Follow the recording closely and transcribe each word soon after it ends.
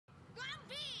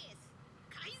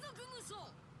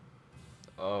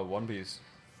One Piece.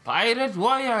 Pirate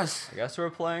Warriors. I guess we're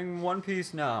playing One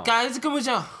Piece now. Guys, come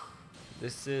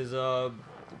This is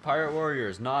Pirate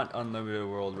Warriors, not Unlimited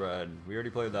World Red. We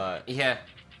already played that. Yeah.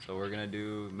 So we're gonna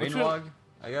do main Which log, one?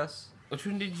 I guess. Which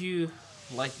one did you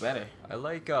like better? I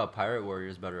like Pirate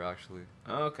Warriors better actually.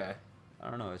 Oh, okay. I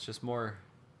don't know. It's just more.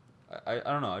 I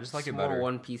don't know. I just like it more better.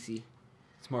 One Piecey.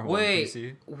 It's more Wait, One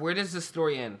Piecey. where does the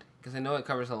story end? Because I know it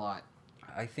covers a lot.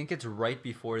 I think it's right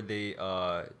before they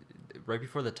right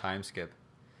before the time skip.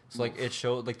 So like it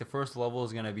showed like the first level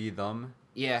is gonna be them.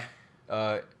 Yeah.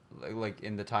 Like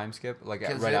in the time skip, like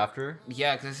right after.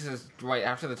 Yeah, because this is right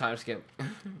after the time skip,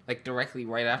 like directly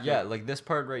right after. Yeah, like this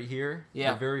part right here.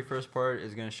 Yeah. The very first part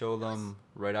is gonna show them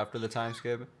right after the time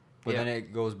skip, but Yeah. then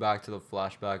it goes back to the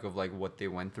flashback of like what they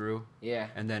went through. Yeah.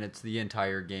 And then it's the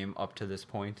entire game up to this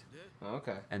point.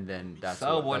 Okay. And then that's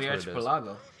so what Warrior it is.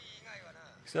 Archipelago.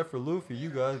 Except for Luffy, you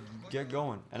guys get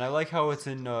going. And I like how it's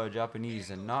in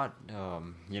Japanese and not,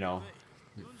 you know.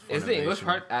 Is the English Funimation.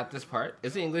 part at this part?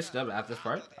 Is the English dub at this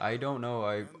part? I don't know.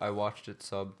 I watched it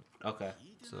sub. Okay.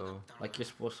 So. Like you're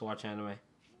supposed to watch anime.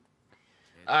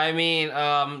 I mean,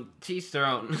 teach their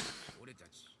own.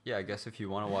 Yeah, I guess if you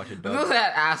want to watch it Look dub. at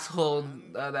that asshole,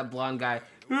 that blonde guy,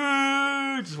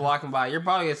 just walking by. You're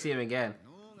probably gonna see him again.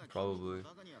 Probably.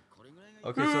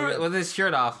 Okay, so with his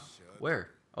shirt off. where?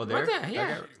 Oh, there? Right there, That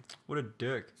yeah. guy- What a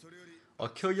dick. I'll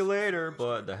kill you later,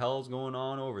 but the hell's going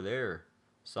on over there?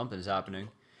 Something's happening.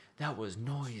 That was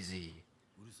noisy.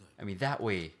 I mean, that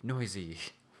way, noisy.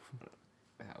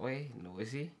 That way,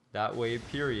 noisy. That way,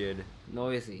 period.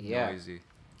 Noisy, yeah. Noisy.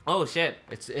 Oh shit.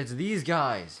 It's these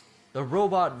guys. The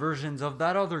robot versions of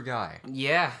that other guy,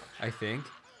 Yeah. I think.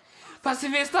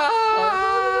 Pacifista!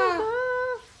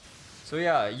 So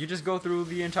yeah, you just go through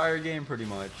the entire game pretty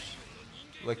much.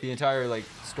 Like the entire like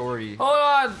story. Hold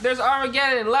on, there's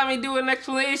Armageddon. Let me do an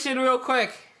explanation real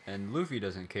quick. And Luffy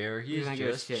doesn't care. He doesn't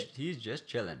give a shit. He's just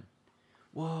chilling.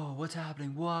 Whoa, what's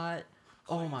happening? What?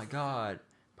 Oh my god.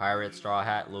 Pirate Straw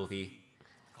Hat Luffy.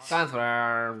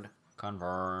 Confirmed.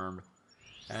 Confirmed.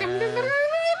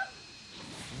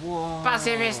 Whoa.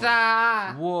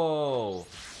 Pacifista! Whoa.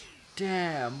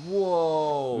 Damn.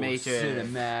 Whoa. Matrix.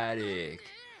 Cinematic.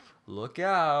 Look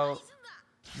out.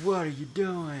 What are you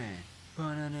doing?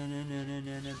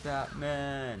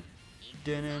 Batman.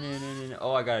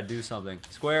 Oh, I gotta do something.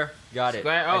 Square. Got it.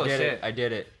 Square? Oh, I did shit. it. I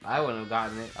did it. I wouldn't have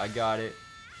gotten it. I got it.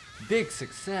 Big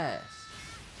success.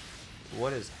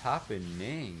 What is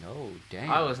happening? Oh, damn.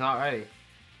 I was not ready.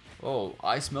 Oh,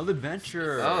 I smelled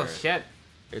adventure. Oh shit.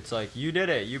 It's like, you did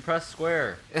it. You pressed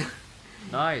square.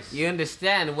 Nice. You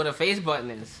understand what a face button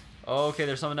is. Oh, okay,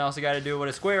 there's something else I gotta do with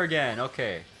a square again.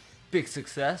 Okay. Big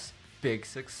success. Big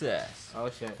success. Oh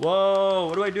shit. Whoa,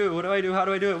 what do I do? What do I do? How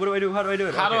do I do it? What do I do? How do I do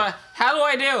it? How do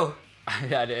I do?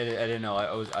 I didn't know.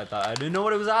 I thought I didn't know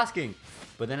what it was asking.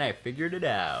 But then I figured it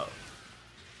out.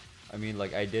 I mean,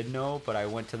 like I did know, but I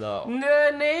went to the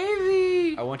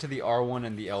Navy. I went to the R1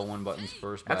 and the L1 buttons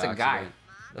first. That's by a guy. accident.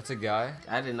 That's a guy.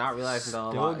 I did not realize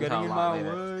until Still a getting in lot my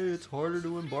later. way. It's harder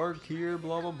to embark here.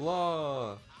 Blah blah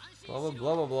blah. Blah blah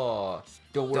blah blah blah.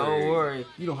 Don't worry. Don't worry.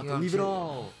 You don't have You to don't leave it have to-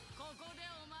 all.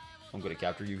 I'm gonna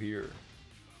capture you here.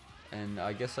 And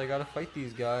I guess I gotta fight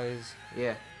these guys.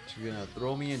 Yeah. She's gonna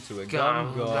throw me into it.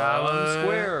 Gum, gum.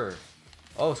 Square.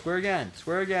 Oh, square again.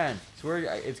 Square again. Square.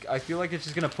 I feel like it's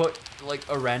just gonna put like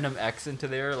a random X into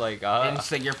there. Like And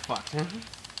it's like you're fucked.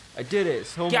 I did it.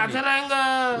 So many.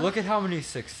 Gataranga! Look at how many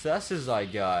successes I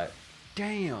got.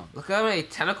 Damn. Look how many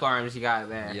tentacle arms you got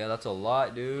there. Yeah, that's a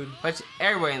lot, dude. Punch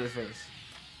everybody in the face.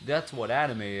 That's what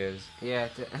anime is. Yeah,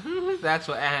 that's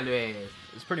what anime is.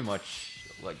 It's pretty much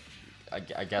like I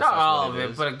guess. Not that's all what of it,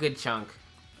 is. but a good chunk.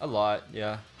 A lot,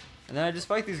 yeah. And then I just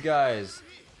fight these guys,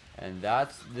 and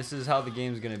this is how the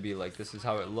game's gonna be. Like this is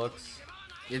how it looks.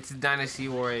 It's Dynasty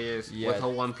Warriors Yeah. with a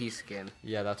One Piece skin.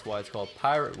 Yeah, that's why it's called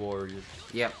Pirate Warriors.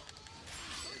 Yep.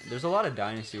 There's a lot of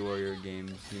Dynasty Warrior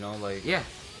games, you know, like Yeah.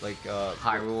 like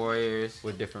Pirate Warriors.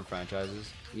 with different franchises.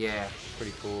 Yeah.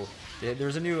 Pretty cool.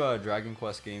 There's a new Dragon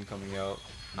Quest game coming out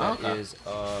that Okay. is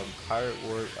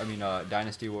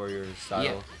Dynasty Warriors style.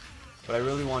 Yeah. But I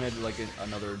really wanted like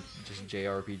another just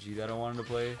JRPG that I wanted to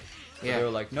play. But Yeah. they were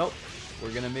like, nope,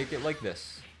 we're gonna make it like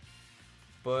this.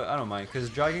 But I don't mind because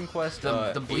Dragon Quest.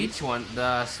 The 8 Bleach one,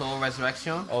 the Soul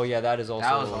Resurrection. Oh yeah, that is also.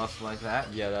 That was also like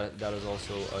that. Yeah, that is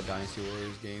also a Dynasty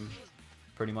Warriors game,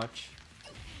 pretty much.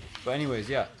 But anyways,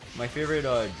 yeah, my favorite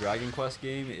Dragon Quest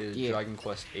game is Yeah. Dragon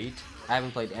Quest 8. I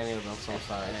haven't played any of them so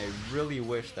far. And I really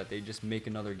wish that they just make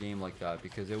another game like that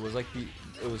because it was like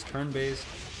it was turn-based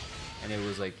and it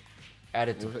was like at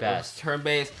its It was best.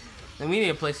 turn-based. Then we need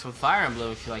to play some Fire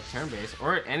Emblem if you like turn-based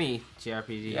or any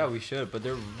JRPG. Yeah, we should, but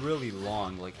they're really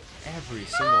long. Like every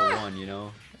single one, you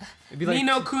know. It'd be like Ni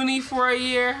no Kuni for a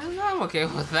year. I'm okay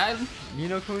with that. Ni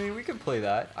no Kuni, we could play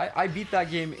that. I beat that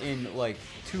game in like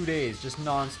 2 days, just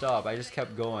non-stop. I just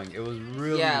kept going. It was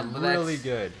really, really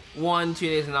good. 1, 2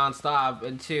 days non-stop,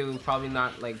 and 2, probably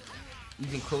not like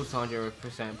even close to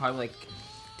 100%. Probably like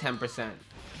 10%.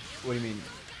 What do you mean?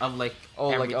 Of like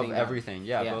like of now. everything,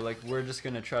 yeah, but like we're just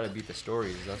gonna try to beat the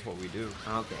stories. That's what we do.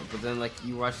 Okay, but then like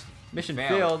you rush. Mission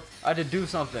failed. I had to do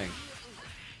something.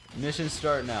 Mission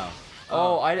start now.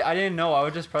 Oh, I didn't know. I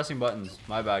was just pressing buttons.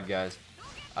 My bad, guys.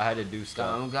 I had to do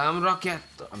stuff. Rocket.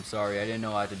 I'm sorry. I didn't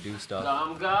know I had to do stuff.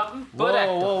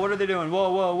 Whoa, what are they doing?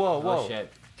 Whoa. Oh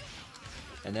shit.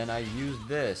 And then I used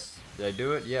this. Did I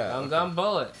do it? Yeah. Okay.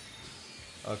 Bullet.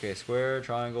 Okay, square,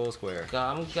 triangle, square.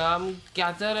 I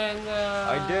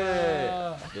did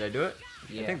it. Did I do it?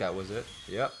 Yeah. I think that was it.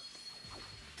 Yep.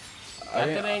 I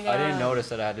didn't notice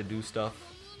that I had to do stuff.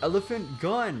 Elephant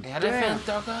gun. Elephant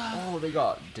gun. Oh, they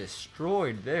got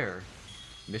destroyed there.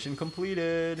 Mission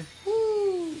completed.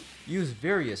 Woo. Use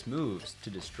various moves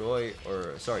to destroy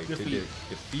or to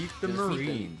defeat the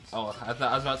Marines. Oh, I was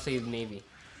about to say the Navy.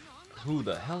 Who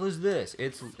the hell is this?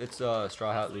 It's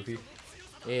Straw Hat Luffy.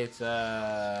 It's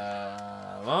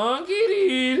Monkey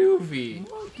D. Luffy.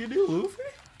 Monkey D. Luffy?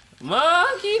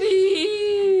 Monkey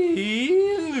D.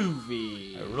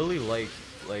 Luffy. I really like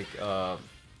the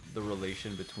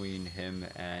relation between him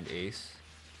and Ace,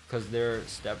 cause they're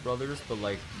stepbrothers, but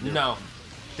like no,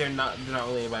 they're not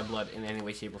related by blood in any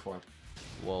way, shape, or form.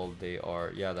 Well, they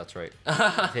are. Yeah, that's right.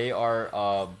 They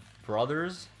are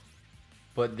brothers,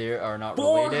 but they are not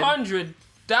related.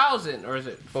 400,000, or is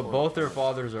it? But both their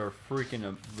fathers are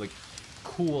freaking like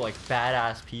cool, like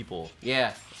badass people.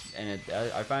 Yeah. And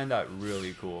I find that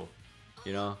really cool,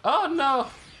 you know. Oh no.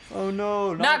 Oh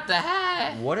no. Not the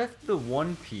hat. What if the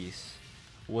One Piece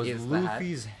was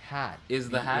Luffy's hat? Is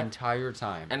the hat entire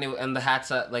time? And the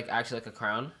hat's like actually like a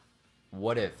crown.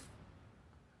 What if?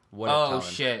 What if? Oh Talon?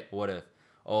 shit. What if?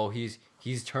 Oh, he's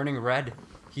turning red.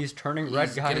 He's turning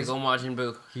red, guys. He's gonna go Majin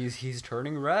Buu. He's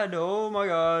turning red. Oh my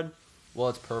god. Well,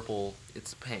 it's purple.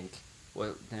 It's pink.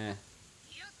 What?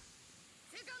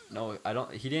 No, I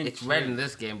don't. He didn't. It's red in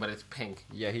this game, but it's pink.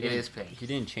 Yeah, it is pink. He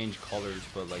didn't change colors,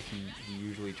 but like he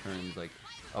usually turns like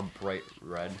a bright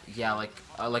red. Yeah, like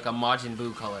a Majin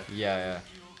Buu color. Yeah.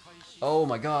 Oh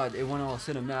my god, it went all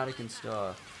cinematic and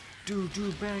stuff. Do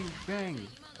bang bang,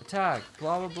 attack,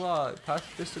 blah blah blah.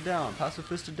 Pacifista down,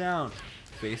 pacifista down.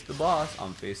 Face the boss.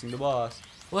 I'm facing the boss.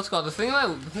 What's called the thing I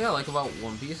like about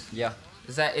One Piece? Yeah.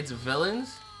 Is that its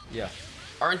villains? Yeah.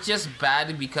 Aren't just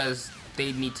bad because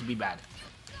they need to be bad.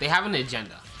 They have an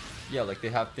agenda. Yeah, like they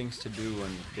have things to do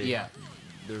and there's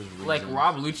reasons. Like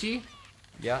Rob Lucci.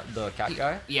 Yeah, the cat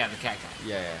guy. Yeah, the cat guy.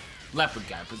 Yeah. Leopard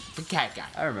guy, but the cat guy.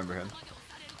 I remember him.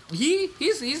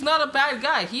 He's not a bad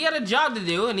guy. He had a job to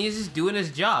do and he's just doing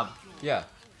his job. Yeah,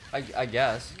 I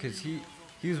guess because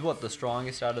he's what the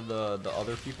strongest out of the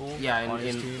other people. Yeah, on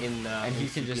his team. And he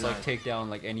can just like take down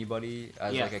like anybody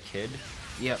as like a kid.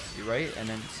 Yep. Right, and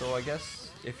then so I guess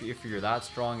if you're that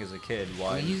strong as a kid,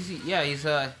 why?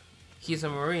 He's a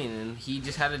Marine and he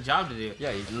just had a job to do.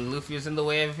 Yeah, and Luffy was in the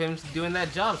way of him doing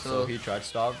that job. So he tried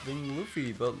stopping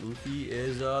Luffy, but Luffy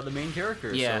is the main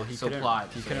character. Yeah, so he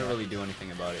couldn't really do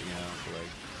anything about it, you know. So like.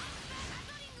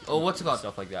 Oh, what's it called?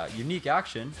 Stuff like that. Unique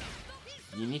action.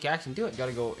 Unique action. Do it. You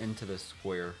gotta go into the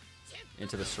square,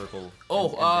 into the circle.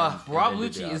 Oh, Rob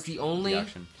Lucci is the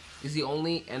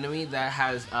only enemy that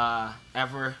has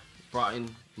ever brought in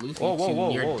Luffy to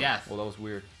near death. Well, that was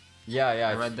weird. Yeah.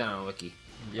 I read that on Wiki.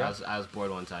 Yeah. I was bored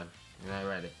one time and I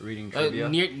read it. Reading trivia.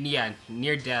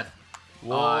 Near death.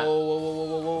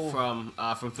 Whoa.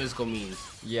 From physical means.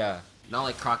 Yeah. Not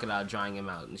like Crocodile drying him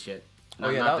out and shit.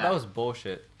 No, that was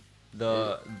bullshit.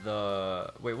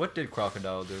 Wait, what did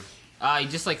Crocodile do? He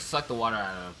just like sucked the water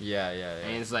out of him. Yeah.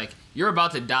 And it's like, you're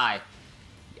about to die.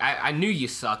 I knew you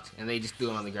sucked, and they just threw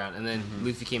him on the ground. And then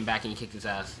Luffy came back and he kicked his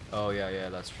ass. Oh yeah,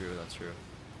 that's true.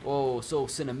 Whoa, so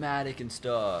cinematic and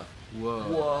stuff.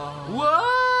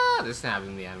 Whoa! This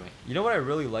happened in the anime. You know what I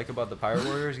really like about the Pirate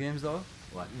Warriors games though?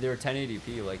 What? They're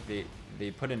 1080p. Like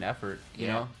they put in effort. You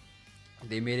know,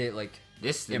 they made it like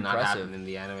this did impressive. Not happen in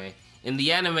the anime. In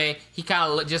the anime, he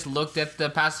kind of just looked at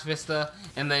the pacifista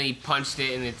and then he punched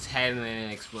it in its head and then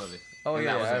it exploded. Oh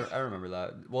yeah, I remember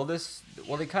that. Well, they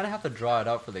kind of have to draw it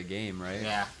out for the game, right?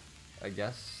 Yeah. I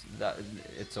guess that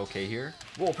it's okay here.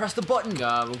 Whoa, press the button.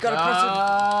 Gotta press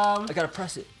it. I gotta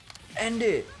press it. End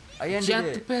it. I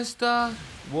ended it. Pista.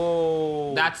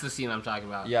 Whoa. That's the scene I'm talking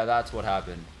about. Yeah, that's what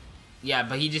happened. Yeah,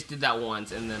 but he just did that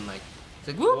once and then like It's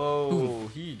like, whoop. Whoa,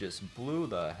 he just blew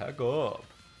the heck up.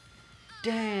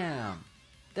 Damn,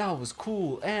 that was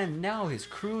cool. And now his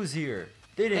crew's here.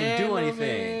 They didn't do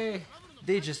anything.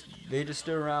 They just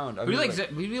stood around. Who do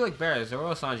you like better,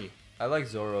 Zoro or Sanji? I like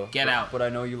Zoro. Get out. But I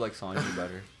know you like Sanji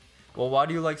better. Well, why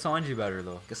do you like Sanji better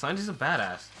though? Because Sanji's a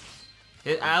badass.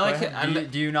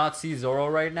 Do you not see Zoro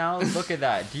right now? Look at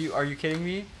that. Are you kidding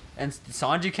me? And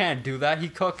Sanji can't do that. He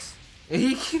cooks.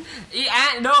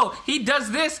 No, he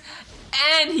does this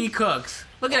and he cooks.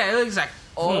 Look at it. It looks like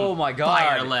oh my god.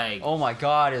 Fire leg. Oh my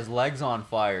god, his leg's on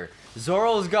fire.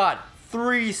 Zoro's got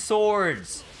 3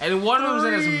 swords. And one of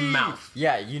them's in his mouth.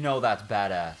 Yeah, you know that's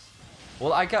badass.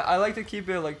 Well, I like to keep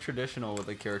it like traditional with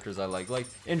the characters I like. Like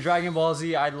in Dragon Ball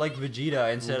Z, I'd like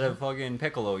Vegeta instead of fucking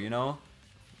Piccolo, you know?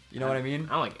 You know what I mean?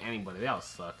 I don't like anybody. They all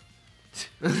suck.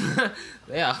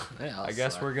 they all I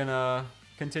guess we're gonna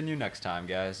continue next time,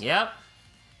 guys. Yep.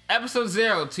 Episode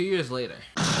 0, 2 years later.